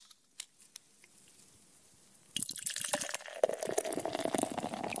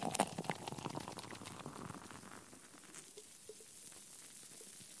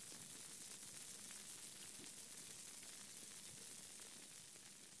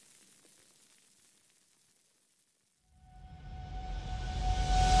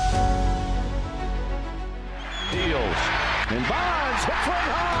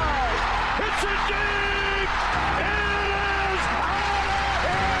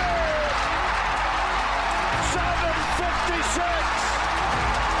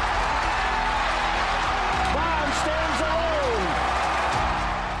Bond stands alone.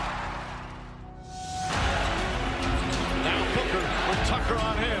 Now Booker with Tucker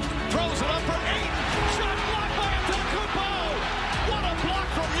on him. Throws it up for 8. Shot blocked by Antetokounmpo. What a block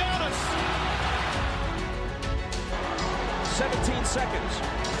from Giannis. 17 seconds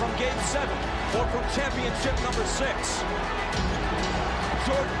from Game 7 or from championship number 6.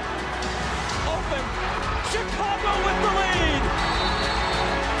 Jordan, open. Chicago with the lead.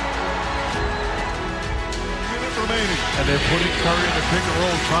 Minute remaining. And they're putting Curry in the pick and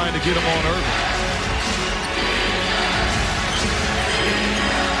roll, trying to get him on Irving.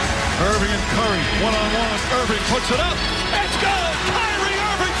 Irving and Curry, one-on-one. Irving puts it up. It's good. Kyrie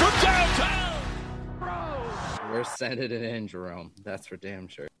Irving from downtown. We're sending it in, Jerome. That's for damn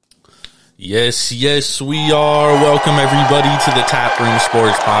sure. Yes, we are. Welcome, everybody, to the Tap Room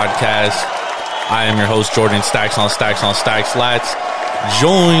Sports Podcast. I am your host, Jordan Stacks on Stacks on Stacks Lats,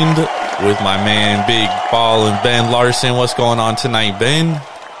 joined with my man, Big Ball and Ben Larson. What's going on tonight, Ben?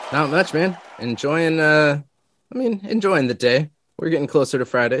 Not much, man. Enjoying the day. We're getting closer to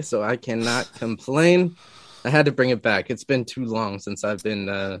Friday, so I cannot complain. I had to bring it back. It's been too long since I've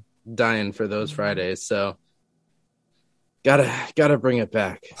been dying for those Fridays, so gotta bring it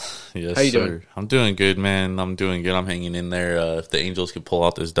back. Yes, how you sir. doing? I'm doing good, man. I'm doing good. I'm hanging in there. If the Angels could pull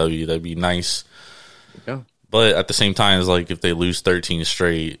out this W, that'd be nice. Yeah. But at the same time, it's like if they lose 13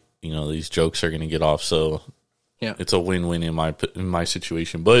 straight, these jokes are going to get off. So yeah, it's a win-win in my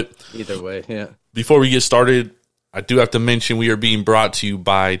situation. But either way, yeah. Before we get started, I do have to mention we are being brought to you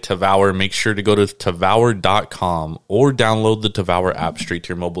by Tavour. Make sure to go to Tavour.com or download the Tavour app straight to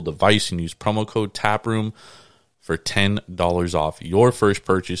your mobile device and use promo code TAPROOM for $10 off your first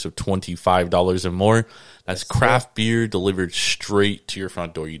purchase of $25 or more. That's craft beer delivered straight to your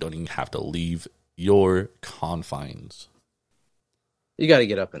front door. You don't even have to leave your confines. You got to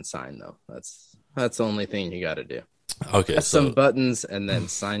get up and sign, though. That's the only thing you got to do. Okay, Press some buttons and then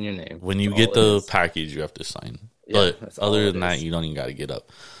sign your name. When you get the package, you have to sign. Yeah, but other than that, you don't even got to get up.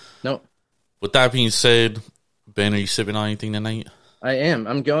 Nope. With that being said, Ben, are you sipping on anything tonight? I am.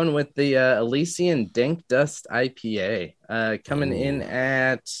 I'm going with the Elysian Dank Dust IPA. Coming in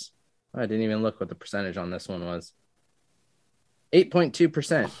at, I didn't even look what the percentage on this one was.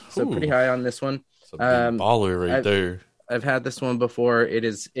 8.2%. So pretty high on this one. It's a big baller there. I've had this one before.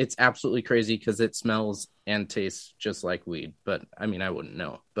 It's absolutely crazy because it smells and tastes just like weed. But I mean, I wouldn't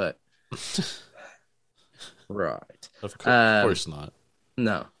know. But right, of course not.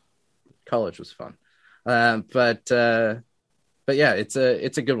 No, college was fun. But yeah, it's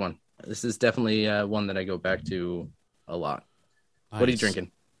a good one. This is definitely one that I go back to a lot. Nice. What are you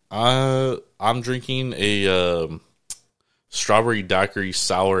drinking? I'm drinking a strawberry daiquiri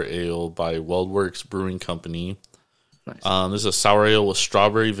sour ale by Weldworks Brewing Company. Nice. This is a sour ale with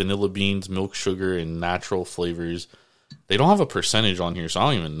strawberry, vanilla beans, milk sugar, and natural flavors. They don't have a percentage on here, so I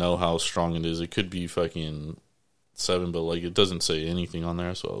don't even know how strong it is. It could be fucking 7, but it doesn't say anything on there.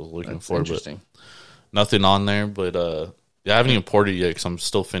 That's what I was looking for. Interesting. But nothing on there, but yeah, I haven't even poured it yet because I'm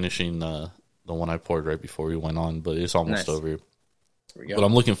still finishing the one I poured right before we went on, but it's almost over. But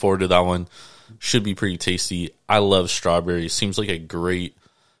I'm looking forward to that one. Should be pretty tasty. I love strawberry. Seems like a great,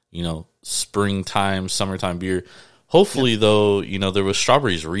 springtime, summertime beer. Hopefully, though, there was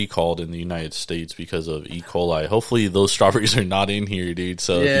strawberries recalled in the United States because of E. coli. Hopefully, those strawberries are not in here, dude.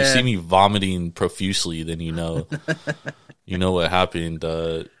 So if you see me vomiting profusely, then you know what happened.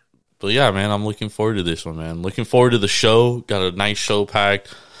 But yeah, man, I'm looking forward to this one, man. Looking forward to the show. Got a nice show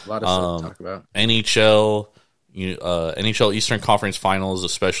packed. A lot of stuff to talk about. NHL Eastern Conference Finals,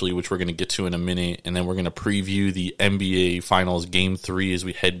 especially, which we're going to get to in a minute, and then we're going to preview the NBA Finals Game 3 as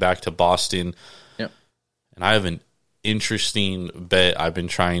we head back to Boston. Yep. And I have an interesting bet I've been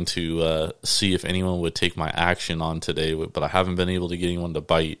trying to see if anyone would take my action on today, but I haven't been able to get anyone to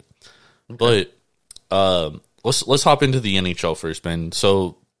bite. Okay. But let's hop into the NHL first, Ben.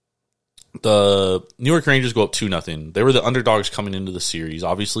 So the New York Rangers go up 2-0. They were the underdogs coming into the series.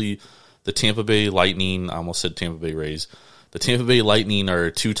 Obviously, the Tampa Bay Lightning, I almost said Tampa Bay Rays. The Tampa Bay Lightning are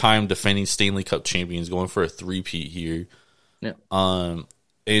two-time defending Stanley Cup champions, going for a three-peat here. Yeah.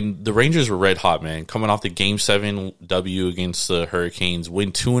 And the Rangers were red hot, man. Coming off the Game 7 W against the Hurricanes,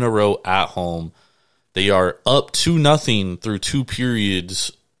 win 2 in a row at home. They are up 2-0 through 2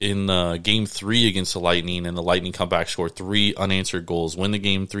 periods in Game 3 against the Lightning, and the Lightning come back, score 3 unanswered goals, win the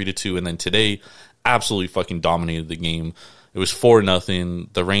game 3-2, and then today absolutely fucking dominated the game. It was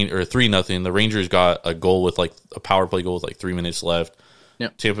 4-0, 3-0. The Rangers got a goal with a power play goal with 3 minutes left.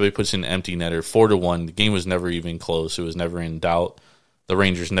 Yep. Tampa Bay puts in an empty netter, 4-1. The game was never even close. It was never in doubt. The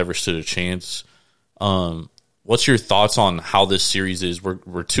Rangers never stood a chance. what's your thoughts on how this series is? We're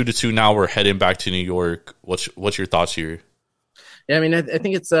 2-2 now. We're heading back to New York. What's your thoughts here? Yeah, I mean, I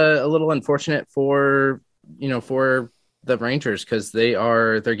think it's a little unfortunate for the Rangers because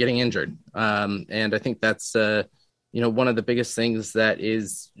they're getting injured, and I think that's one of the biggest things that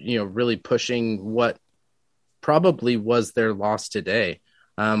is really pushing what probably was their loss today.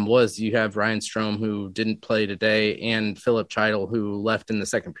 Was you have Ryan Strome, who didn't play today, and Philip Chytil, who left in the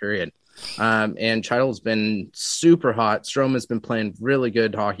second period. And Chitel's been super hot. Strome has been playing really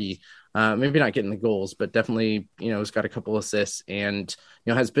good hockey. Maybe not getting the goals, but definitely, has got a couple assists and,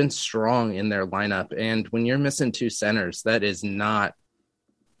 has been strong in their lineup. And when you're missing two centers, that is not,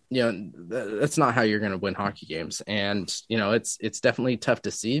 that's not how you're going to win hockey games. And, it's definitely tough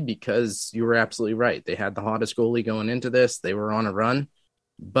to see because you were absolutely right. They had the hottest goalie going into this. They were on a run,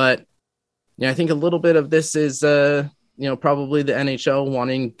 but I think a little bit of this is, probably the NHL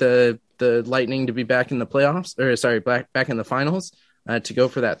wanting the Lightning to be back in the playoffs, back in the finals, to go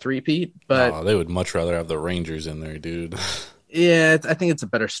for that three-peat. But they would much rather have the Rangers in there, dude. Yeah, I think it's a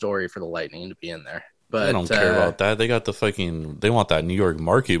better story for the Lightning to be in there. But they don't care about that. They got they want that New York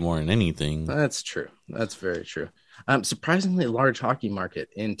market more than anything. That's true. That's very true. Surprisingly large hockey market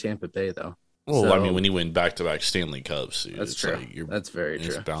in Tampa Bay, though. Well, so, I mean, when you win back-to-back Stanley Cups, dude, that's true. That's very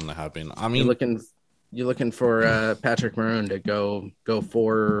true. It's bound to happen. I mean, you're looking for Patrick Maroon to go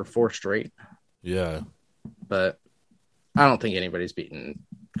four straight. Yeah, but I don't think anybody's beaten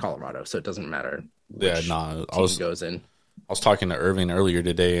Colorado, so it doesn't matter. Goes in. I was talking to Irving earlier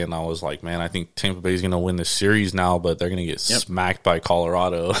today, and I was like, "Man, I think Tampa Bay is going to win the series now, but they're going to get smacked by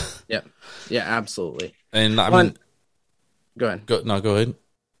Colorado." Yeah, absolutely. And I mean, go ahead. Go ahead.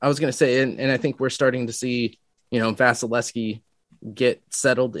 I was going to say, and I think we're starting to see, Vasilevsky get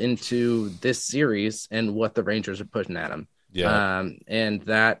settled into this series and what the Rangers are putting at him. Yeah. And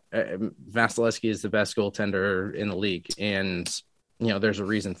that Vasilevsky is the best goaltender in the league. And, there's a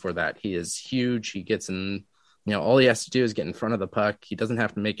reason for that. He is huge. He gets in, all he has to do is get in front of the puck. He doesn't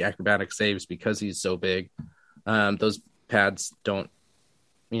have to make acrobatic saves because he's so big. Those pads don't,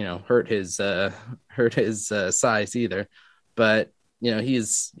 hurt his size either. But, he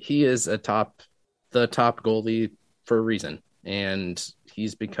is the top goalie for a reason. And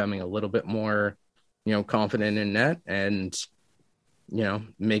he's becoming a little bit more, confident in net and,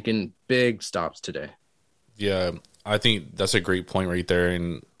 making big stops today. Yeah, I think that's a great point right there.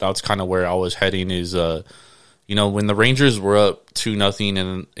 And that's kind of where I was heading is, when the Rangers were up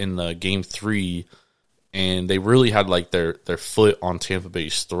 2-0 in the game 3, and they really had like their foot on Tampa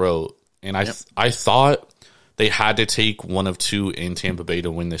Bay's throat. And I thought they had to take one of two in Tampa Bay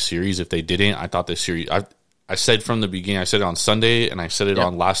to win the series. If they didn't, I thought the series, I said from the beginning, I said it on Sunday, and I said it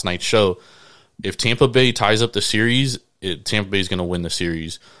on last night's show. If Tampa Bay ties up the series, Tampa Bay is going to win the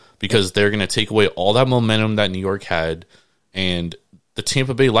series because they're going to take away all that momentum that New York had, and the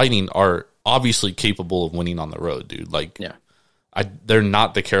Tampa Bay Lightning are obviously capable of winning on the road, dude. They're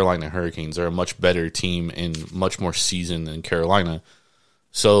not the Carolina Hurricanes. They're a much better team and much more seasoned than Carolina.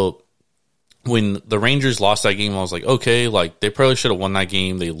 So when the Rangers lost that game, I was like, okay, they probably should have won that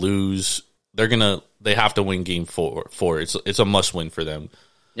game. They lose. They have to win game 4. It's a must win for them.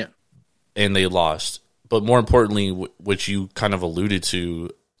 Yeah. And they lost. But more importantly, which you kind of alluded to,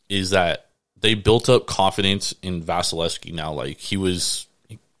 is that they built up confidence in Vasilevsky now.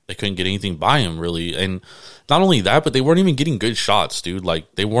 They couldn't get anything by him, really. And not only that, but they weren't even getting good shots, dude.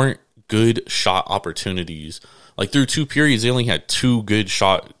 They weren't good shot opportunities. Through 2 periods, they only had 2 good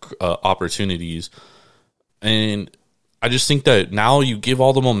shot opportunities. And I just think that now you give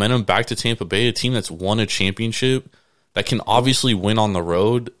all the momentum back to Tampa Bay, a team that's won a championship, that can obviously win on the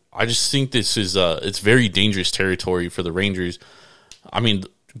road. I just think this is it's very dangerous territory for the Rangers. I mean,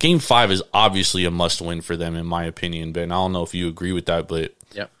 Game 5 is obviously a must-win for them, in my opinion, Ben. I don't know if you agree with that, but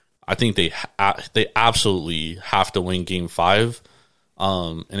I think they absolutely have to win Game 5.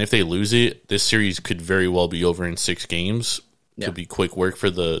 And if they lose it, this series could very well be over in 6 games. Could be quick work for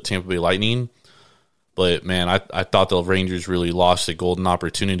the Tampa Bay Lightning. But, man, I thought the Rangers really lost a golden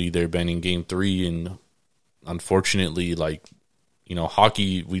opportunity there, Ben, in Game 3. And unfortunately,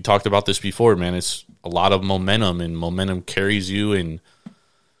 hockey, we talked about this before, man. It's a lot of momentum, and momentum carries you. And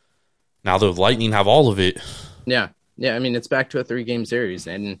now the Lightning have all of it. Yeah. I mean, it's back to a 3-game series.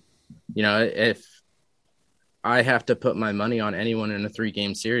 And, if I have to put my money on anyone in a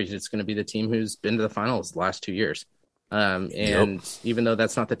 3-game series, it's going to be the team who's been to the finals the last 2 years. Even though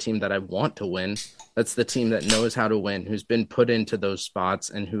that's not the team that I want to win, that's the team that knows how to win, who's been put into those spots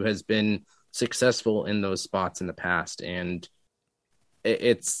and who has been successful in those spots in the past. And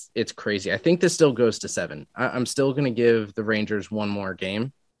it's crazy. I think this still goes to 7. I'm still going to give the Rangers one more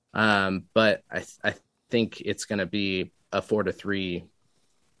game. But I think it's going to be a 4-3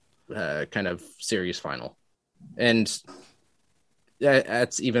 kind of series final. And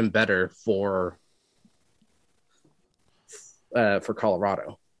that's even better for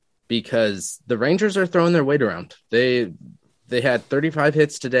Colorado, because the Rangers are throwing their weight around. They had 35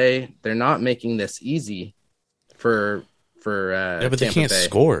 hits today. They're not making this easy for but they Tampa can't Bay.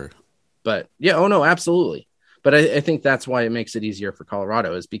 score. But yeah, oh no, absolutely. But I think that's why it makes it easier for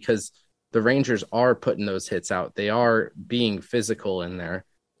Colorado, is because the Rangers are putting those hits out. They are being physical in there.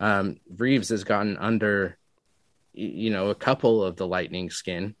 Reeves has gotten under, a couple of the Lightning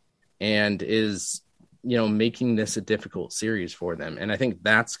skin, and is, making this a difficult series for them. And I think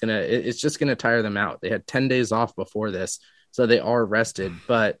it's just going to tire them out. They had 10 days off before this, so they are rested.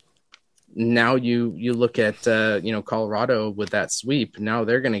 But now you look at, Colorado with that sweep. Now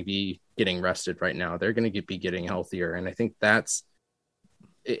they're going to be getting rested right now. They're going to be getting healthier. And I think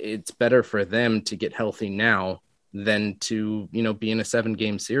it's better for them to get healthy now than to, be in a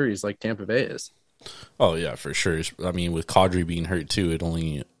 7-game series like Tampa Bay is. Oh yeah, for sure. I mean, with Kadri being hurt too, it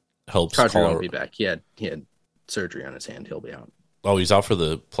only helps. Kadri won't be back. He had surgery on his hand. He'll be out. Oh, he's out for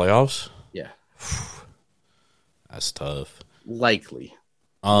the playoffs? Yeah. That's tough. Likely.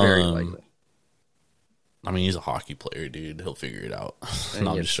 Very likely. I mean, he's a hockey player, dude. He'll figure it out.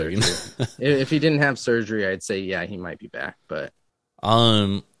 No, I'm just joking. If he didn't have surgery, I'd say, yeah, he might be back. But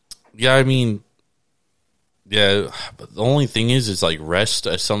yeah, I mean, yeah, but the only thing is like rest.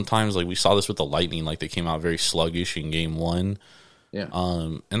 Sometimes, like we saw this with the Lightning, like they came out very sluggish in game 1. Yeah.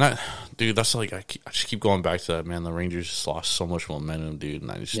 And that, dude, that's like I just keep going back to that, man. The Rangers just lost so much momentum, dude,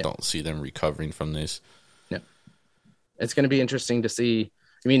 and I just don't see them recovering from this. Yeah, it's going to be interesting to see.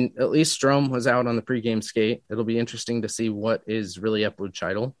 I mean, at least Strome was out on the pregame skate. It'll be interesting to see what is really up with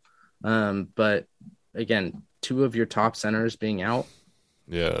Scheidel. But again, 2 of your top centers being out.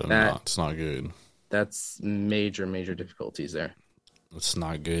 Yeah, it's not good. That's major difficulties there. It's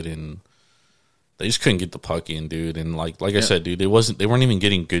not good, and they just couldn't get the puck in, dude. And like I said, dude, they weren't even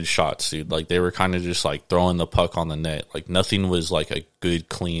getting good shots, dude. Like they were kind of just like throwing the puck on the net. Like nothing was like a good,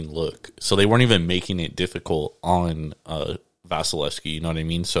 clean look. So they weren't even making it difficult on Vasilevsky, you know what I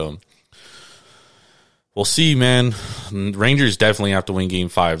mean? So we'll see, man. Rangers definitely have to win game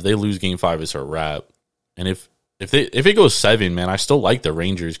 5. They lose game 5, it's a wrap. And if it goes 7, man, I still like the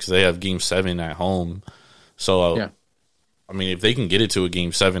Rangers because they have game 7 at home. So I mean, if they can get it to a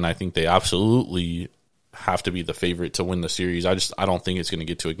game 7, I think they absolutely have to be the favorite to win the series. I don't think it's going to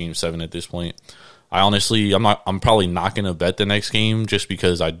get to a game 7 at this point. I'm probably not going to bet the next game just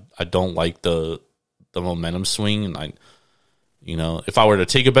because I don't like the momentum swing, and if I were to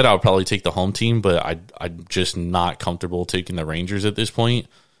take a bet, I would probably take the home team, but I'm just not comfortable taking the Rangers at this point.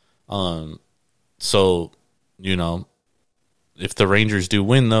 So, if the Rangers do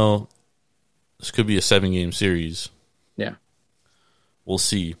win, though, this could be a 7-game series. Yeah. We'll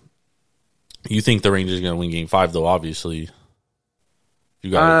see. You think the Rangers are going to win game 5, though, obviously. You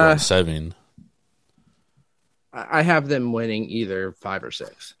got to go 7. I have them winning either 5 or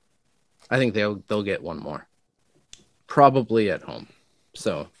 6. I think they'll get one more. Probably at home.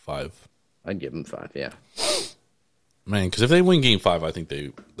 So 5. I'd give them 5, yeah. Man, because if they win game 5, I think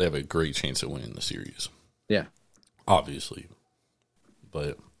they have a great chance at winning the series. Yeah. Obviously.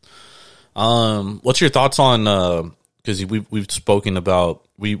 But what's your thoughts on because we've spoken about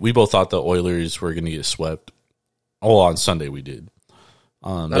we both thought the Oilers were going to get swept. Oh, on Sunday we did.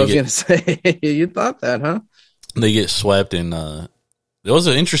 I was going to say, you thought that, huh? They get swept, and it was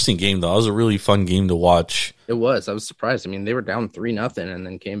an interesting game, though. It was a really fun game to watch. It was. I was surprised. I mean, they were down 3-0 and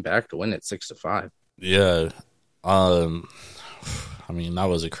then came back to win it 6-5. Yeah. I mean, that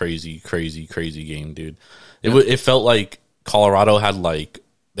was a crazy, crazy, crazy game, dude. It felt like Colorado had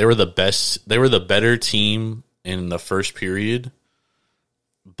they were the better team in the first period,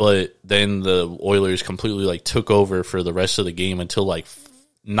 but then the Oilers completely took over for the rest of the game until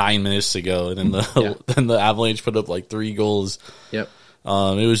 9 minutes to go, and then then the Avalanche put up 3 goals. Yep.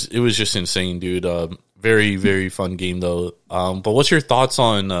 It was just insane, dude. Very, very fun game though. But what's your thoughts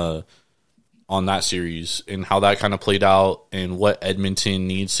on that series and how that kind of played out, and what Edmonton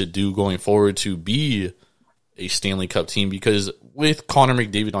needs to do going forward to be a Stanley Cup team? Because with Connor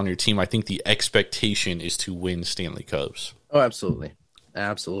McDavid on your team, I think the expectation is to win Stanley Cups. Oh, absolutely.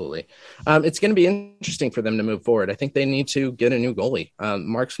 Absolutely. It's going to be interesting for them to move forward. I think they need to get a new goalie.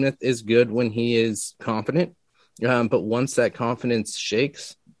 Mark Smith is good when he is confident, but once that confidence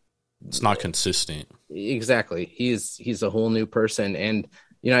shakes, it's not consistent. Exactly. He's a whole new person. And,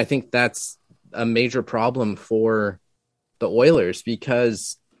 I think that's a major problem for the Oilers,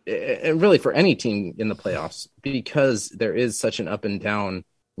 because, and really for any team in the playoffs, because there is such an up and down,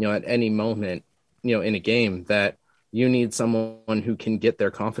 at any moment, in a game that you need someone who can get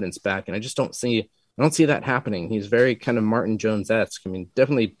their confidence back. And I just don't see that happening. He's very kind of Martin Jones-esque. I mean,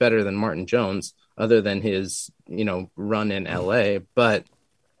 definitely better than Martin Jones, other than his, run in LA. But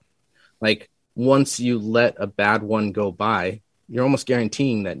like, once you let a bad one go by, you're almost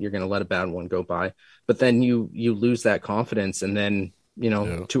guaranteeing that you're going to let a bad one go by. But then you lose that confidence, and then,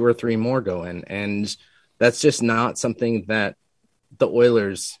 2 or 3 more go in. And that's just not something that the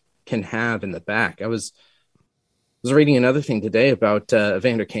Oilers can have in the back. I was reading another thing today about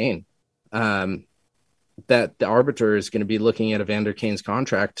Evander Kane, that the arbiter is going to be looking at Evander Kane's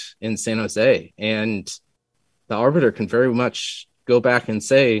contract in San Jose, and the arbiter can very much go back and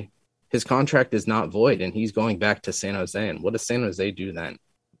say his contract is not void and he's going back to San Jose. And what does San Jose do then?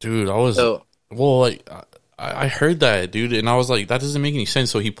 Dude, I heard that, dude, and I was like, that doesn't make any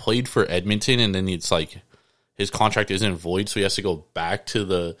sense. So he played for Edmonton, and then it's like his contract isn't void, so he has to go back to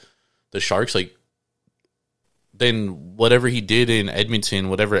the Sharks. Like, then whatever he did in Edmonton,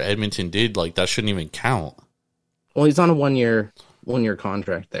 whatever Edmonton did, like, that shouldn't even count. Well, he's on a one year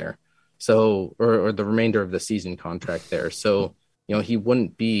contract there, so or the remainder of the season contract there. So he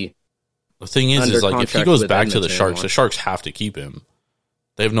wouldn't be. The thing is like, if he goes back to the Sharks, anymore. The Sharks have to keep him.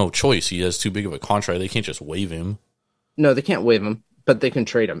 They have no choice. He has too big of a contract. They can't just waive him. No, they can't waive him, but they can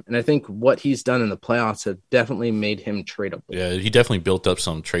trade him. And I think what he's done in the playoffs have definitely made him tradable. Yeah, he definitely built up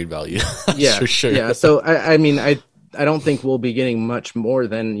some trade value. Yeah, for sure. Yeah, so I mean, I don't think we'll be getting much more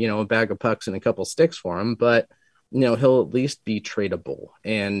than a bag of pucks and a couple sticks for him, but he'll at least be tradable.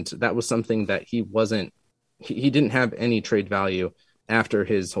 And that was something that he wasn't. He didn't have any trade value after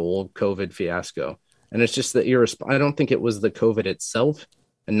his whole COVID fiasco. And it's just the I don't think it was the COVID itself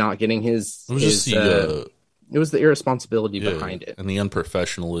and not getting his. It was just it was the irresponsibility behind it, and the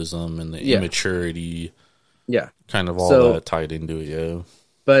unprofessionalism and the immaturity. Yeah, kind of all that tied into it. Yeah,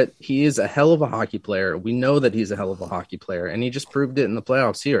 but he is a hell of a hockey player. We know that he's a hell of a hockey player, and he just proved it in the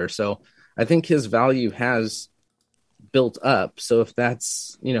playoffs here. So I think his value has built up. So if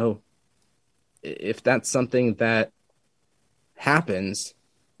that's if that's something that happens,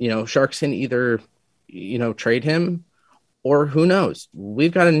 Sharks can either trade him, or who knows?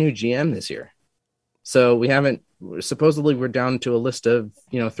 We've got a new GM this year. So supposedly we're down to a list of,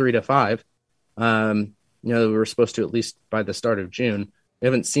 3 to 5. We were supposed to at least by the start of June. We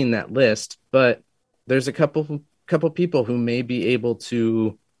haven't seen that list, but there's a couple people who may be able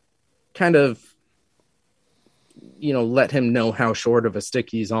to kind of, let him know how short of a stick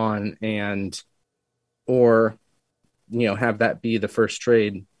he's on, or have that be the first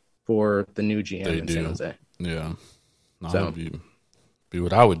trade for the new GM in San Jose. Yeah. That would be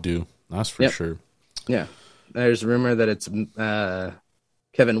what I would do. That's for sure. Yeah. There's a rumor that it's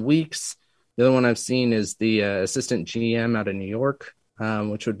Kevin Weeks. The other one I've seen is the assistant GM out of New York,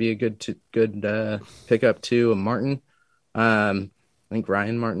 which would be a good pickup too. Martin. I think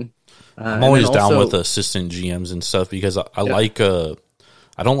Ryan Martin. I'm always down with assistant GMs and stuff because I like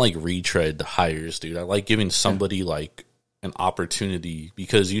I don't like retread hires, dude. I like giving somebody like an opportunity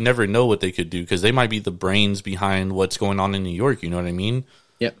because you never know what they could do because they might be the brains behind what's going on in New York. You know what I mean?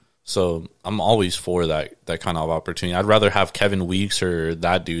 Yep. So I'm always for that kind of opportunity. I'd rather have Kevin Weeks or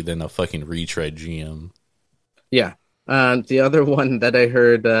that dude than a fucking retread GM. Yeah. The other one that I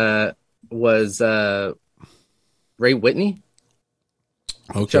heard was Ray Whitney.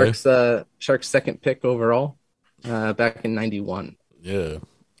 Okay. Sharks second pick overall back in 91. Yeah.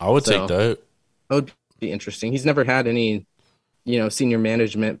 I would take that. That would be interesting. He's never had any, senior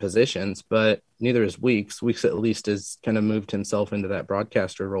management positions, but neither is Weeks. Weeks at least has kind of moved himself into that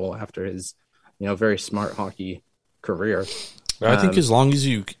broadcaster role after his, very smart hockey career. I think as long as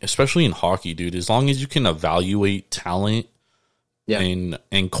you, especially in hockey, dude, as long as you can evaluate talent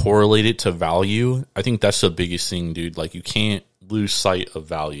and correlate it to value, I think that's the biggest thing, dude. Like, you can't lose sight of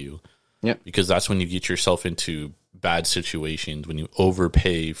value. Yeah. Because that's when you get yourself into bad situations, when you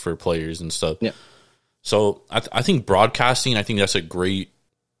overpay for players and stuff. Yeah. So I think broadcasting, I think that's a great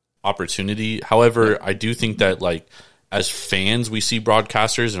opportunity. However, I do think that, like, as fans, we see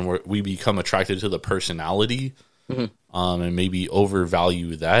broadcasters and we become attracted to the personality, and maybe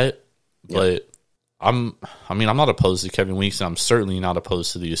overvalue that. Yeah. But I'm not opposed to Kevin Weeks, and I'm certainly not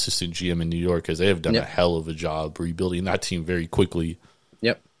opposed to the assistant GM in New York because they have done a hell of a job rebuilding that team very quickly.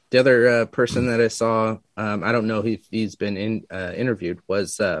 Yep. The other person that I saw, I don't know if he's been interviewed,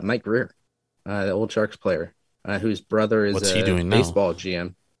 was Mike Greer, the old Sharks player, whose brother is What's he doing baseball now?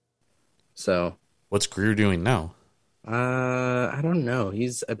 GM. So what's Greer doing now? I don't know.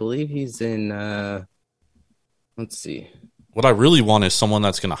 I believe he's in. Let's see. What I really want is someone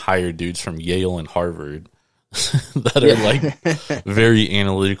that's going to hire dudes from Yale and Harvard. that are like very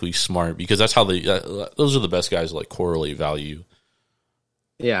analytically smart, because that's how they. Those are the best guys, like correlate value.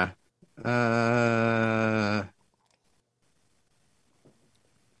 Yeah.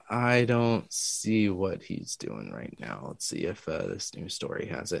 I don't see what he's doing right now. Let's see if this new story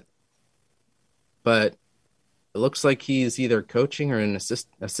has it. But it looks like he's either coaching or an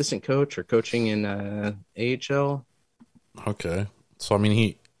assistant coach or coaching in AHL. Okay. So, I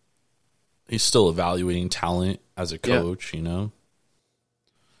mean, he's still evaluating talent as a coach, you know?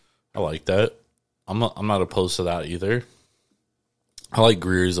 I like that. I'm not opposed to that either. I like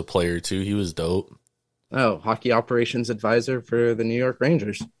Greer as a player, too. He was dope. Oh, hockey operations advisor for the New York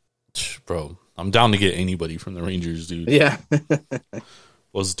Rangers. Bro, I'm down to get anybody from the Rangers, dude. Yeah.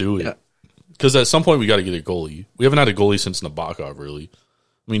 Let's do it. Because at some point, we got to get a goalie. We haven't had a goalie since Nabokov, really.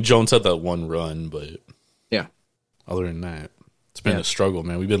 I mean, Jones had that one run, but yeah. Other than that, it's been a struggle,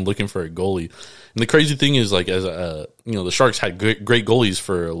 man. We've been looking for a goalie. And the crazy thing is, like, as the Sharks had great goalies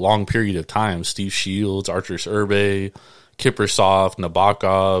for a long period of time. Steve Shields, Archer Urbe, Kiprusoff,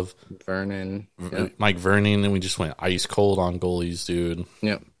 Nabokov, Vernon, Mike Vernon, and we just went ice cold on goalies, dude.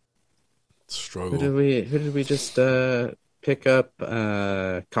 Yep. Struggle. Who did we just pick up?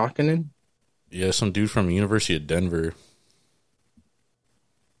 Kokkonen? Yeah, some dude from University of Denver.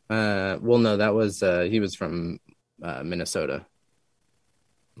 Well, no, that was he was from Minnesota.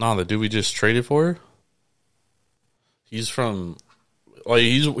 No, the dude we just traded for. He's from. Like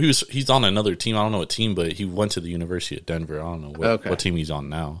he's on another team. I don't know what team, but he went to the University of Denver. I don't know what team he's on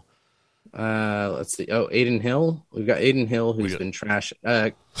now. Let's see. Oh, Aiden Hill. We've got Aiden Hill, who's been trash.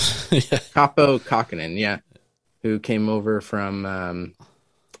 Capo Kokkonen, yeah, who came over from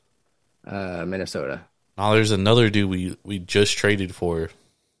Minnesota. Oh, there's another dude we just traded for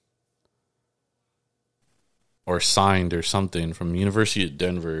or signed or something from University of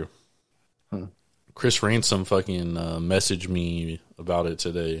Denver. Huh. Chris Ransom fucking messaged me about it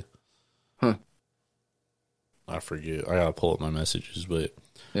today. Huh. I forget. I gotta pull up my messages, but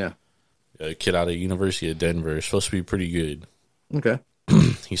yeah. A kid out of University of Denver is supposed to be pretty good. Okay.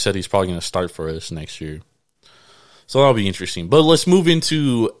 He said he's probably going to start for us next year. So that'll be interesting. But let's move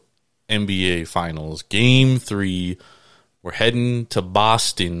into NBA Finals. Game 3. We're heading to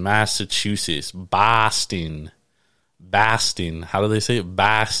Boston, Massachusetts. Boston. How do they say it?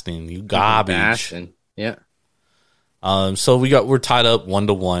 Boston. You garbage. Boston. Yeah. So we're tied up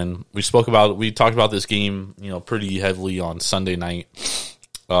 1-1. We talked about this game, pretty heavily on Sunday night.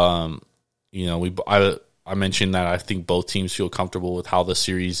 I mentioned that I think both teams feel comfortable with how the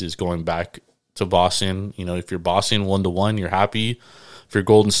series is going back to Boston. If you're Boston 1-1, you're happy. If you're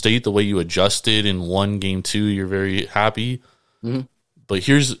Golden State, the way you adjusted and won game 2, you're very happy. Mm-hmm. But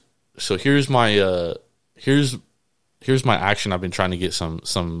here's my action. I've been trying to get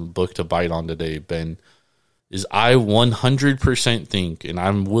some book to bite on today, Ben. Is I 100% think, and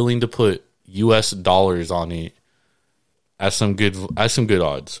I'm willing to put US dollars on it at some good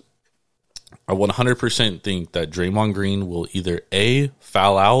odds. I 100% think that Draymond Green will either A,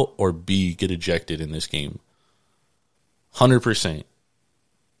 foul out, or B, get ejected in this game. 100%.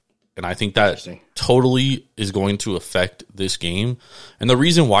 And I think that totally is going to affect this game. And the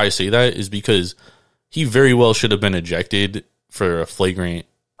reason why I say that is because he very well should have been ejected for a flagrant.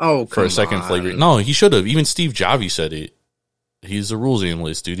 Oh, for a second flagrant. No, he should have. Even Steve Javi said it. He's a rules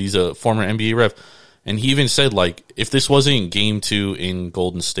analyst, dude. He's a former NBA ref. And he even said, like, if this wasn't game 2 in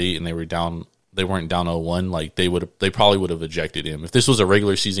Golden State and they weren't down 0-1, like they probably would have ejected him. If this was a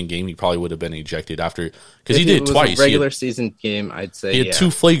regular season game, he probably would have been ejected after, because he did it twice. A regular season game, I'd say he had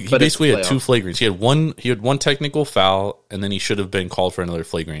two He basically had 2 flagrants. He had one technical foul, and then he should have been called for another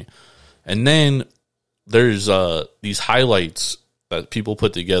flagrant. And then there's these highlights that people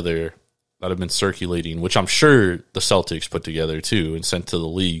put together that have been circulating, which I'm sure the Celtics put together too and sent to the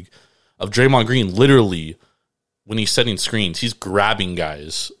league, of Draymond Green literally, when he's setting screens, he's grabbing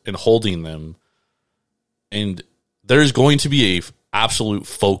guys and holding them. And there's going to be a absolute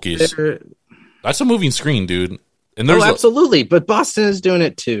focus. That's a moving screen, dude. And there's absolutely. But Boston is doing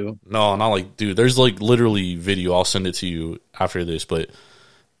it too. No, not like, dude, there's like literally video. I'll send it to you after this, but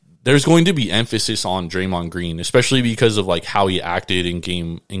there's going to be emphasis on Draymond Green, especially because of like how he acted in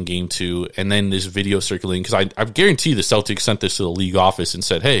game 2. And then this video circulating, because I guarantee the Celtics sent this to the league office and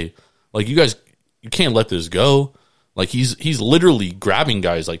said, hey, like, you guys, you can't let this go. Like, he's literally grabbing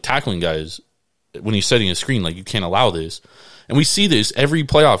guys, like tackling guys when he's setting a screen. Like, you can't allow this. And we see this every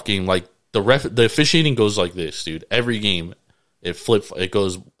playoff game. Like, the officiating goes like this, dude. Every game, it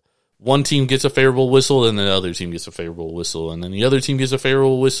goes, one team gets a favorable whistle, and then the other team gets a favorable whistle, and then the other team gets a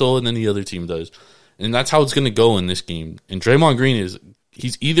favorable whistle, and then the other team does. And that's how it's going to go in this game. And Draymond Green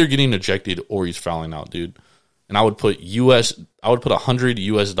he's either getting ejected or he's fouling out, dude. and I would put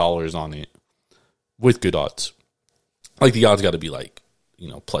 $100 on it with good odds. Like the odds got to be like,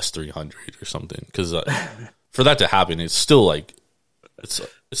 plus 300 or something. Because for that to happen, it's still like,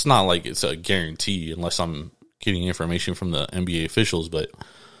 it's not like it's a guarantee unless I'm getting information from the NBA officials. But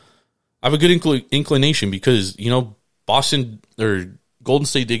I have a good inclination because, Boston or Golden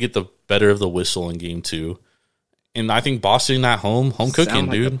State did get the better of the whistle in game 2. And I think Boston at home cooking, Sound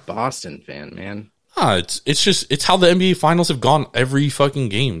like dude. a Boston fan, man. It's how the NBA finals have gone every fucking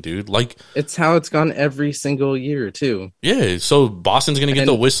game, dude. Like, it's how it's gone every single year too. Yeah, so Boston's going to get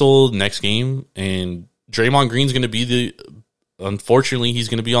the whistle next game, and Draymond Green's going to be unfortunately, he's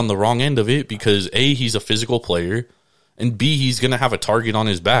going to be on the wrong end of it because A, he's a physical player, and B, he's going to have a target on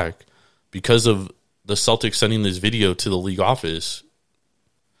his back because of the Celtics sending this video to the league office.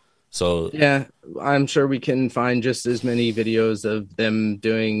 So yeah, I'm sure we can find just as many videos of them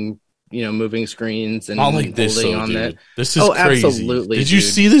doing, moving screens and not like this, holding though, on dude. that. This is crazy. Absolutely. Did you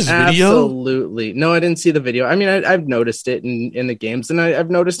see this video? Absolutely. No, I didn't see the video. I mean, I've noticed it in the games, and I've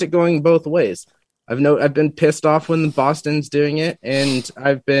noticed it going both ways. I've been pissed off when Boston's doing it, and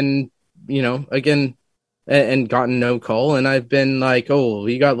I've been, again, and gotten no call, and I've been like, oh,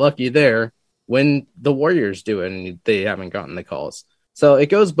 you got lucky there when the Warriors do it, and they haven't gotten the calls. So it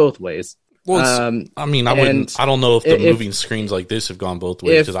goes both ways. Well, I don't know if the moving screens like this have gone both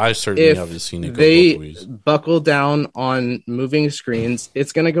ways because I certainly haven't seen it go both ways. Buckle down on moving screens,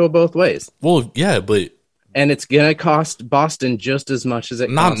 it's going to go both ways. Well, yeah, and it's going to cost Boston just as much as it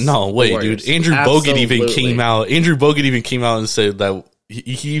costs the Warriors. Dude. Andrew Bogut even came out and said that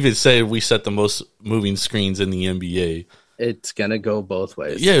he even said we set the most moving screens in the NBA. It's going to go both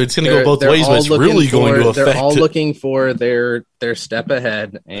ways. Yeah, it's going to go both ways, but it's really going to affect... They're all looking for their step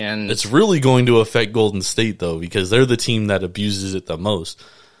ahead, and... It's really going to affect Golden State, though, because they're the team that abuses it the most.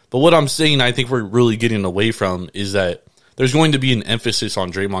 But what I'm saying, I think we're really getting away from, is that there's going to be an emphasis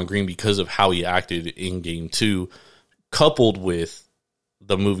on Draymond Green because of how he acted in Game 2, coupled with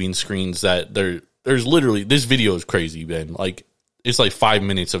the moving screens that there's literally... This video is crazy, Ben. Like... It's like 5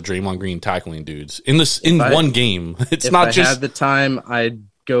 minutes of Draymond Green tackling dudes in one game. It's not just. If I had the time, I'd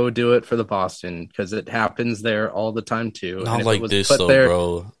go do it for the Boston because it happens there all the time too. Not like this, though,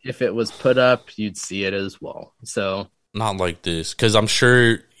 bro. If it was put up, you'd see it as well. So not like this because I'm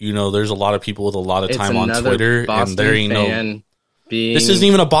sure there's a lot of people with a lot of time on Twitter, Boston and there ain't no. This isn't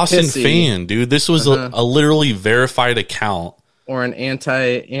even a Boston fan, dude. This was a literally verified account. Or an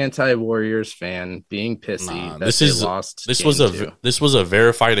anti Warriors fan being pissy that they lost. This was a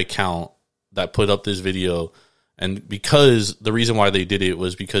verified account that put up this video, and because the reason why they did it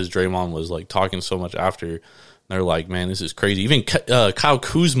was because Draymond was like talking so much after. They're like, man, this is crazy. Even Kyle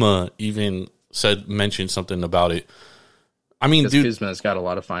Kuzma even mentioned something about it. I mean, dude, Kuzma's got a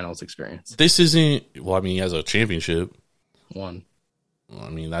lot of finals experience. This isn't. Well, I mean, he has a championship. One. I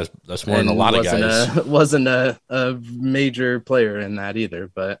mean, that's more than a lot of guys. Wasn't a major player in that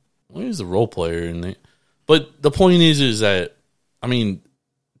either, but he's a role player in it. But the point is that, I mean,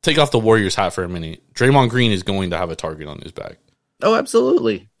 take off the Warriors hat for a minute. Draymond Green is going to have a target on his back. Oh,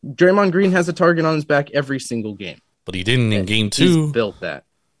 absolutely. Draymond Green has a target on his back every single game. But he didn't in Game 2. He's built that.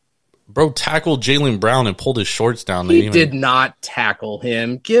 Bro tackled Jaylen Brown and pulled his shorts down. He did not tackle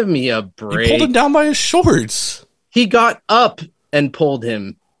him. Give me a break. He pulled him down by his shorts. He got up and pulled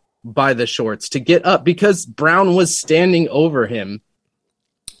him by the shorts to get up because Brown was standing over him,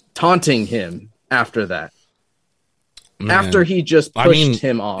 taunting him after that. Man. After he just pushed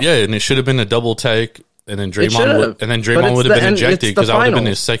him off. Yeah, and it should have been a double tech, and then Draymond would have been ejected because that would have been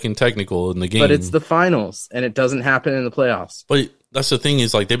his second technical in the game. But it's the finals, and it doesn't happen in the playoffs. But that's the thing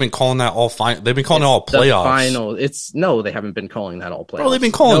is, like, they've been calling that all they've been calling it all playoffs. No, they haven't been calling that all playoffs. Bro, they've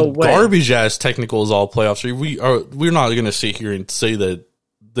been calling garbage ass technicals all playoffs. We're not going to sit here and say that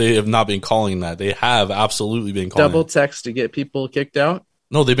they have not been calling that. They have absolutely been calling double text to get people kicked out.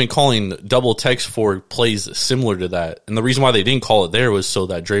 No, they've been calling double text for plays similar to that. And the reason why they didn't call it there was so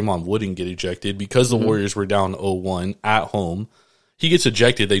that Draymond wouldn't get ejected because the Warriors were down 0-1 at home. He gets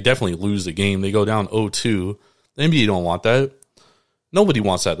ejected, they definitely lose the game. They go down 0-2. The NBA don't want that. Nobody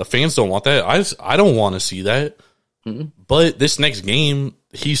wants that. The fans don't want that. I don't want to see that. Mm-hmm. But this next game,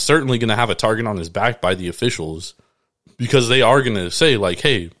 he's certainly going to have a target on his back by the officials because they are going to say, like,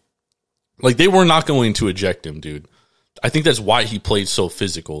 hey, like they were not going to eject him, dude. I think that's why he played so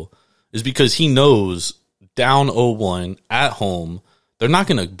physical, is because he knows down 0-1 at home, they're not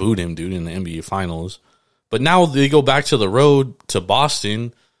going to boot him, dude, in the NBA Finals. But now they go back to the road to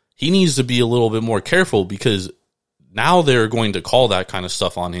Boston. He needs to be a little bit more careful because now they're going to call that kind of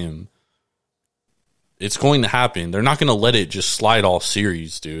stuff on him. It's going to happen. They're not going to let it just slide all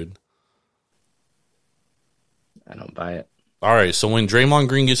series, dude. I don't buy it. All right, so when Draymond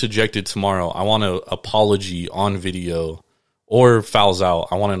Green gets ejected tomorrow, I want an apology on video, or fouls out.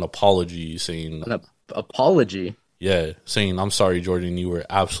 I want an apology saying Apology. Yeah, saying I'm sorry, Jordan. You were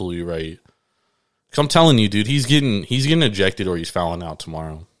absolutely right. Because I'm telling you, dude, he's getting ejected, or he's fouling out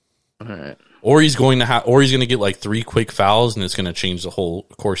tomorrow. All right. Or he's going to get like 3 quick fouls, and it's going to change the whole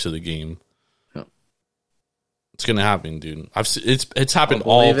course of the game. Yep. It's going to happen, dude. It's happened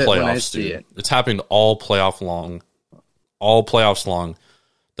I'll all believe it when I playoffs, see dude. it. It's happened all playoffs long.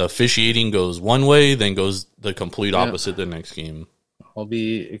 The officiating goes one way, then goes the complete opposite the next game. I'll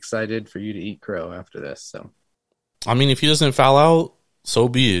be excited for you to eat crow after this. So, I mean, if he doesn't foul out, so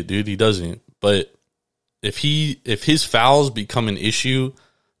be it, dude. He doesn't. But if his fouls become an issue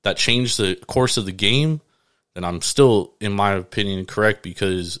that change the course of the game, then I'm still, in my opinion, correct,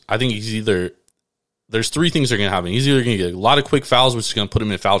 because I think there's 3 things that are going to happen. He's either going to get a lot of quick fouls, which is going to put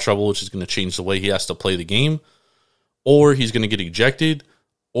him in foul trouble, which is going to change the way he has to play the game, or he's going to get ejected,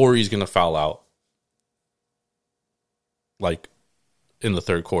 or he's going to foul out, like, in the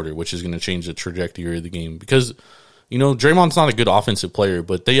third quarter, which is going to change the trajectory of the game. Because, Draymond's not a good offensive player,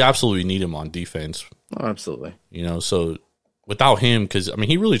 but they absolutely need him on defense. oh, absolutely. So without him, because, I mean,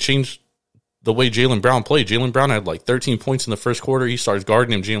 he really changed the way Jaylen Brown played. Jaylen Brown had like 13 points in the first quarter. He starts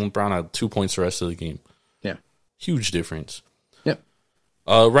guarding him. Jaylen Brown had 2 points the rest of the game. Yeah. Huge difference. Yep.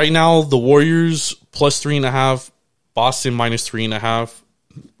 Right now, the Warriors plus 3.5, Boston minus 3.5.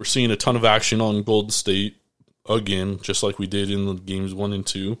 We're seeing a ton of action on Golden State again, just like we did in the games 1 and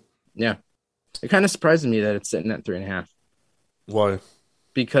 2. Yeah. It kind of surprises me that it's sitting at 3.5 Why?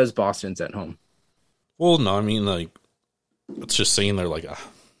 because Boston's at home. Well, no, I mean, like, it's just saying they're like,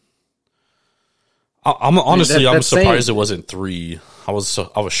 I'm honestly, I'm surprised it wasn't 3. I was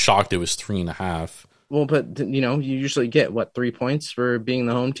shocked it was 3.5. Well, but you usually get 3 points for being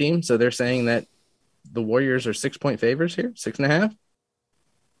the home team. So they're saying that the Warriors are 6-point favorites here, 6.5.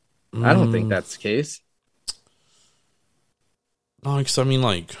 I don't think that's the case. No, because I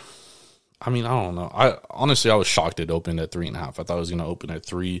don't know. I was shocked it opened at 3.5. I thought it was going to open at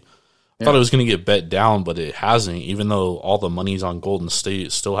 3. I thought it was going to get bet down, but it hasn't. Even though all the money's on Golden State,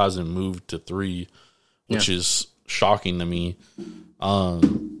 it still hasn't moved to 3, which is shocking to me.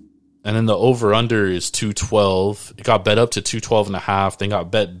 And then the over-under is 212. It got bet up to 212.5. Then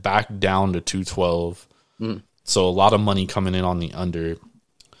got bet back down to 212. So a lot of money coming in on the under.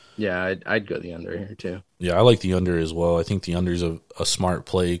 Yeah, I'd go the under here too. Yeah, I like the under as well. I think the under is a smart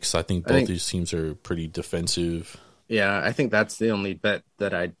play because I think these teams are pretty defensive. Yeah, I think that's the only bet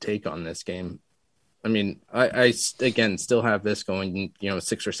that I'd take on this game. I mean, I again still have this going,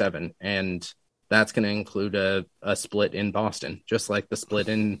 6 or 7, and that's going to include a split in Boston, just like the split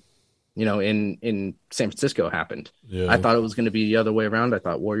in San Francisco happened. Yeah. I thought it was going to be the other way around. I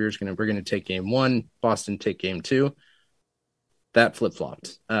thought Warriors we're going to take game 1, Boston take game 2. That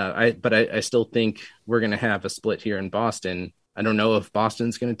flip-flopped. But I still think we're going to have a split here in Boston. I don't know if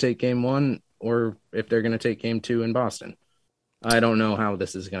Boston's going to take game 1 or if they're going to take game 2 in Boston. I don't know how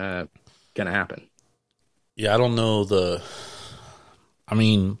this is going to happen. Yeah, I don't know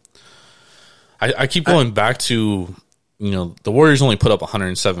I keep going back to, the Warriors only put up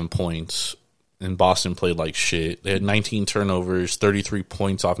 107 points and Boston played like shit. They had 19 turnovers, 33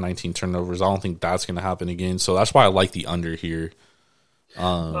 points off 19 turnovers. I don't think that's going to happen again. So that's why I like the under here.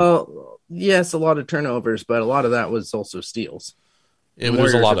 Well, yes, a lot of turnovers, but a lot of that was also steals. It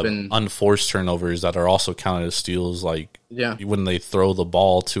was a lot of unforced turnovers that are also counted as steals. Like when they throw the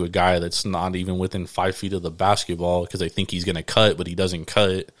ball to a guy that's not even within 5 feet of the basketball because they think he's going to cut, but he doesn't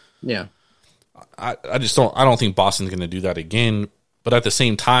cut. Yeah. I don't think Boston's going to do that again. But at the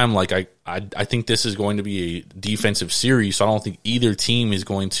same time, like I think this is going to be a defensive series, so I don't think either team is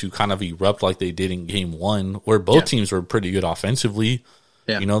going to kind of erupt like they did in game 1, where both teams were pretty good offensively.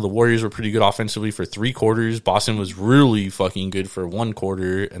 Yeah. The Warriors were pretty good offensively for 3 quarters. Boston was really fucking good for 1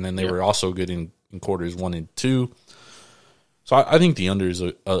 quarter, and then they were also good in quarters 1 and 2. So I think the under is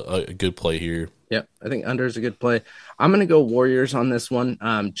a good play here. Yeah, I think under is a good play. I'm going to go Warriors on this one,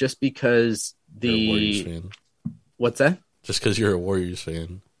 just because You're a Warriors fan. What's that? Just because you're a Warriors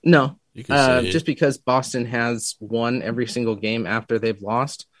fan. No, you can say just because Boston has won every single game after they've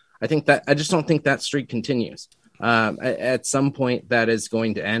lost. I just don't think that streak continues. At some point, that is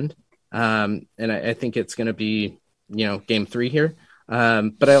going to end, and I think it's going to be game 3 here.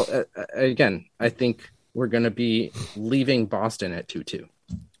 But I think we're going to be leaving Boston at 2-2.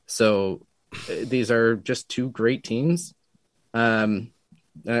 So these are just 2 great teams.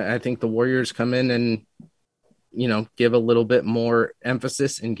 I think the Warriors come in and give a little bit more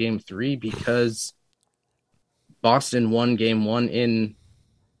emphasis in game 3 because Boston won game 1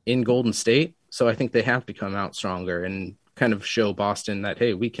 in Golden State. So I think they have to come out stronger and kind of show Boston that,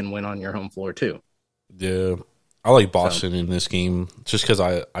 hey, we can win on your home floor too. Yeah. I like Boston in this game just because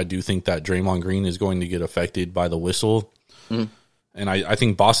I do think that Draymond Green is going to get affected by the whistle. Mm-hmm. And I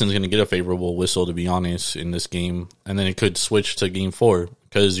think Boston's going to get a favorable whistle, to be honest, in this game. And then it could switch to game 4.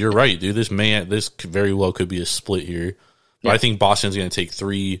 Because you're right, dude. This very well could be a split here. But yeah. I think Boston's going to take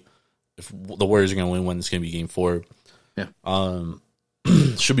 3. If the Warriors are going to win one, it's going to be game 4. Yeah.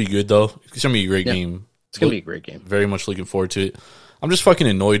 Should be good, though. It's going to be a great game. It's going to be a great game. Very much looking forward to it. I'm just fucking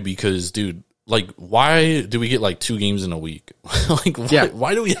annoyed because, dude, like, why do we get like 2 games in a week? Like,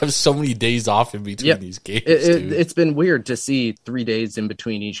 why do we have so many days off in between these games? It's been weird to see 3 days in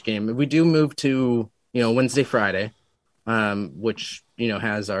between each game. We do move to, Wednesday, Friday, which,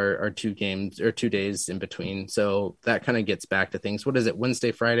 has our 2 games or 2 days in between. So that kind of gets back to things. What is it?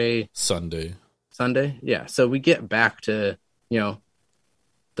 Wednesday, Friday, Sunday. Yeah. So we get back to, not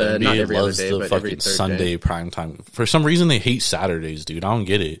every other day, but every third Sunday day. Prime time. For some reason, they hate Saturdays, dude. I don't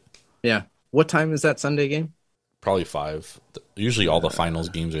get it. Yeah. What time is that Sunday game? Probably 5. Usually all the finals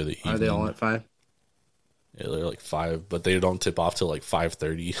games are the evening. Are they all at 5? Yeah, they're like 5, but they don't tip off till like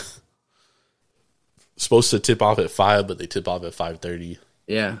 5:30. Supposed to tip off at 5, but they tip off at 5:30.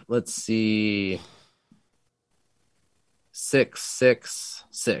 Yeah, let's see. 6, 6,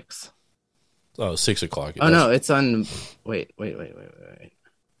 6. Oh, 6 o'clock. Oh, no, it's on... Wait.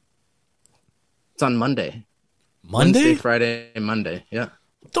 It's on Monday. Wednesday, Friday, and Monday, yeah.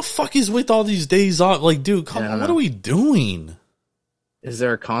 What the fuck is with all these days off? Like, dude, come on, what are we doing? Is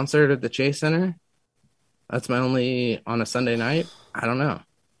there a concert at the Chase Center? That's my only on a Sunday night? I don't know.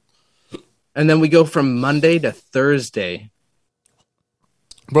 And then we go from Monday to Thursday.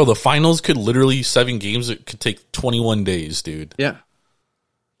 Bro, the finals could literally 7 games. It could take 21 days, dude. Yeah.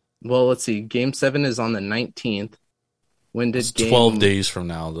 Well, let's see. Game 7 is on the 19th. When did it's 12 days from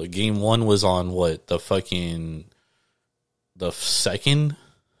now. The game 1 was on what? The 2nd? The 1st?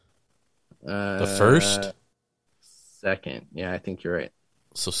 2nd. Yeah, I think you're right.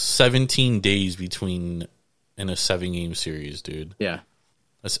 So 17 days between in a 7-game series, dude. Yeah.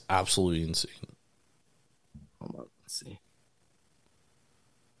 That's absolutely insane. Hold on, let's see.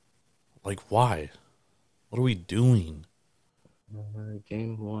 Like, why? What are we doing?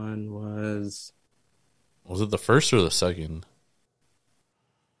 Game 1 was... Was it the 1st or the 2nd?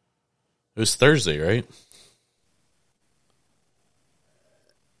 It was Thursday, right?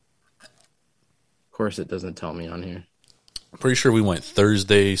 Of course, it doesn't tell me on here. I'm pretty sure we went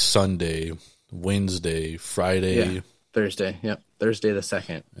Thursday, Sunday, Wednesday, Friday. Yeah, Thursday. Yep, Thursday the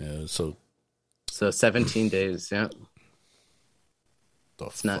 2nd. Yeah, so 17 days. Yeah.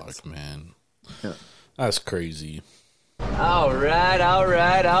 It's nuts, man. Yeah. That's crazy. All right. All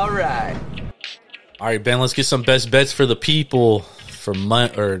right, Ben. Let's get some best bets for the people for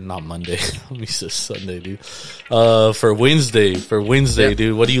not Monday. Let me say Sunday, dude. For Wednesday, yep.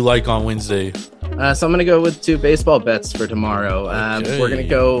 Dude. What do you like on Wednesday? So I'm gonna go with 2 baseball bets for tomorrow. Okay. We're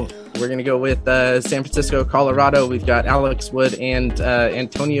gonna go with San Francisco, Colorado. We've got Alex Wood and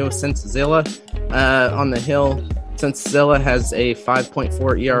Antonio Senzilla on the hill. Senzilla has a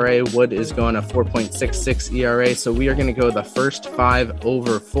 5.4 ERA. Wood is going a 4.66 ERA. So we are going to go the first 5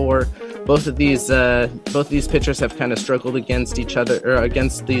 over 4. Both of these pitchers have kind of struggled against each other or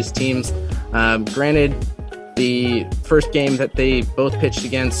against these teams. Granted, the first game that they both pitched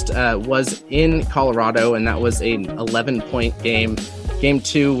against was in Colorado, and that was an 11-point game. Game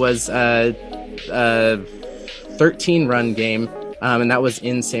 2 was a 13-run game. And that was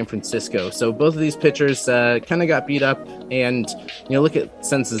in San Francisco. So both of these pitchers kind of got beat up. And, look at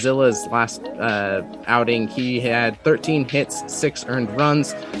Senzilla's last outing. He had 13 hits, 6 earned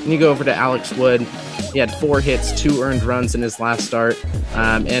runs. And you go over to Alex Wood. He had 4 hits, 2 earned runs in his last start.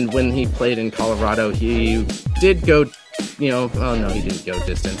 And when he played in Colorado, he did go, he didn't go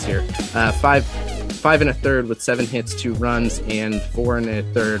distance here. 5 1/3 with 7 hits, 2 runs, and 4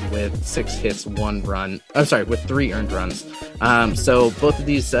 1/3 with 6 hits, 1 run. I'm sorry, with 3 earned runs. So both of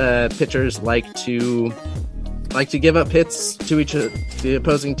these pitchers like to give up hits to the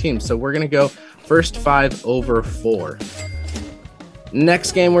opposing team. So we're gonna go first 5 over 4.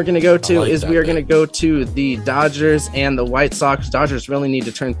 Next game we're going to go to we are going to go to the Dodgers and the White Sox. Dodgers really need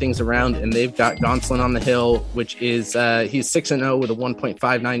to turn things around, and they've got Gonsolin on the hill, which is he's 6-0 with a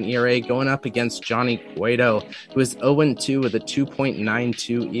 1.59 ERA going up against Johnny Cueto, who is 0-2 with a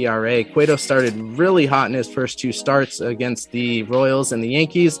 2.92 ERA. Cueto started really hot in his first 2 starts against the Royals and the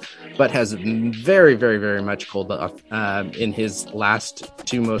Yankees, but has very, very, very much cooled off in his last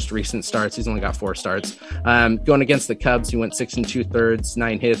 2 most recent starts. He's only got 4 starts. Going against the Cubs, he went 6 2/3 2/3,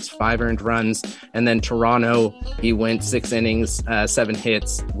 9 hits, 5 earned runs. And then Toronto, he went 6 innings, 7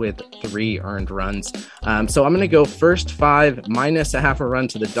 hits with 3 earned runs. So I'm going to go first 5 minus a half a run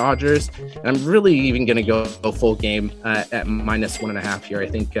to the Dodgers. And I'm really even going to go full game at minus 1.5 here. I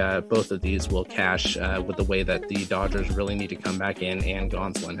think both of these will cash with the way that the Dodgers really need to come back in, and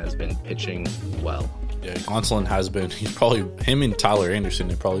Gonsolin has been pitching well. Yeah, Gonsolin has been. He's probably, him and Tyler Anderson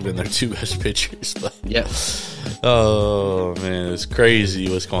have probably been their 2 best pitchers. But, yeah. Oh man, it's crazy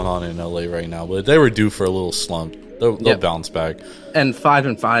what's going on in LA right now. But they were due for a little slump. They'll bounce back. And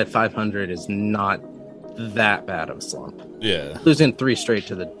 5-5, 500 is not that bad of a slump. Yeah, losing 3 straight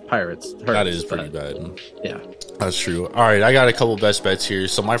to the Pirates. That is pretty bad. Yeah, that's true. All right, I got a couple best bets here.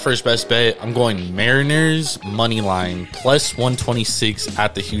 So my first best bet, I'm going Mariners money line plus 126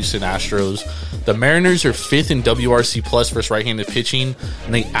 at the Houston Astros. The Mariners are 5th in WRC plus versus right-handed pitching,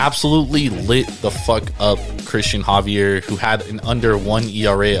 and they absolutely lit the fuck up Christian Javier, who had an under 1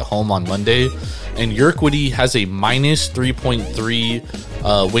 ERA at home on Monday. And Urquidy has a minus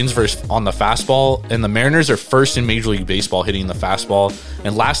 3.3 wins versus on the fastball, and the Mariners are 1st in Major League Baseball hitting the fastball.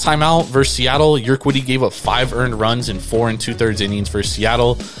 And last time out versus Seattle, Urquidy gave up 5 earned runs in 4 2/3 innings versus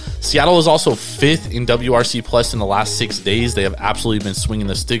Seattle. Seattle is also 5th in WRC plus in the last 6 days. They have absolutely been swinging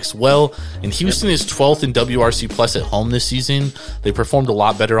the sticks well. And Houston is 12th in WRC plus at home this season. They performed a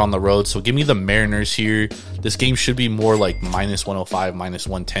lot better on the road. So give me the Mariners here. This game should be more like minus 105, minus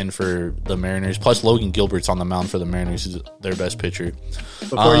 110 for the Mariners. Plus Logan Gilbert's on the mound for the Mariners. He's their best pitcher.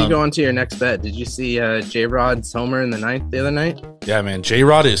 Before you go on to your next bet, did you see J-Rod's homer in the 9th the other night? Yeah, man.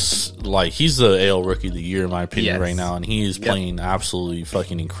 J-Rod is like, he's the AL Rookie of the Year in my opinion right now. And he is playing absolutely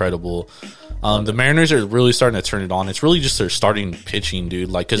fucking incredible. The Mariners are really starting to turn it on. It's really just their starting pitching, dude.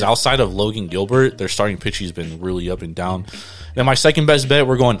 Like, because outside of Logan Gilbert, their starting pitching has been really up and down. And my second best bet,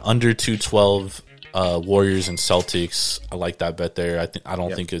 we're going under 212 Warriors and Celtics. I like that bet there. I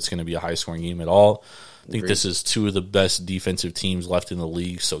don't think it's going to be a high scoring game at all. I think this is 2 of the best defensive teams left in the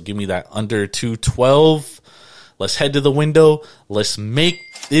league. So give me that under 212. Let's head to the window. Let's make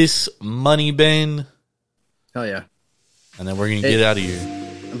this money, Ben. Hell yeah. And then we're going to get out of here.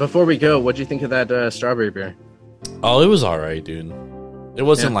 Before we go, what'd you think of that strawberry beer? Oh, it was all right, dude. It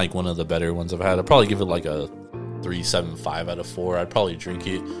wasn't like one of the better ones I've had. I'd probably give it like a 3.75 out of 4. I'd probably drink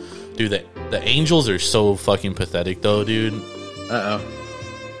it. Dude, the Angels are so fucking pathetic, though, dude. Uh-oh.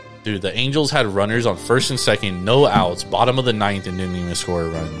 Dude, the Angels had runners on 1st and 2nd, no outs, bottom of the 9th, and didn't even score a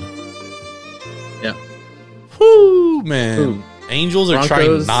run. Yeah. Whoo, man. Ooh. Angels are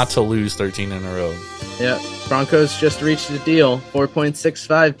trying not to lose 13 in a row. Yeah. Broncos just reached a deal.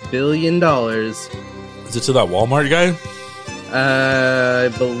 $4.65 billion. Is it to that Walmart guy? I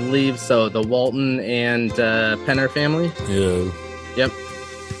believe so. The Walton and Penner family. Yeah. Yep.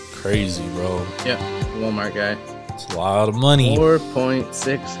 Crazy, bro. Yep. Walmart guy. It's a lot of money.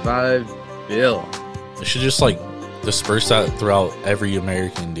 $4.65 billion. They should just like disperse that throughout every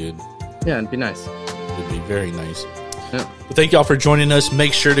American, dude. Yeah, it'd be nice. It'd be very nice. Yeah. But thank y'all for joining us.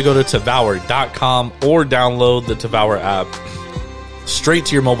 Make sure to go to Tavour.com or download the Tavour app straight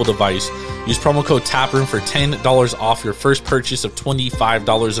to your mobile device. Use promo code TAPROOM for $10 off your first purchase of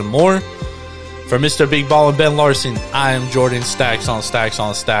 $25 or more. For Mr. Big Ball and Ben Larson, I am Jordan. Stacks on stacks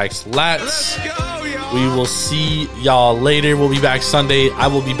on stacks. Let's go, y'all. We will see y'all later. We'll be back Sunday. I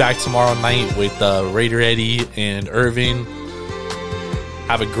will be back tomorrow night with Raider Eddie and Irvin.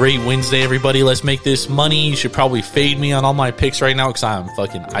 Have a great Wednesday, everybody. Let's make this money. You should probably fade me on all my picks right now because I'm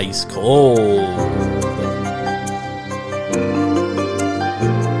fucking ice cold.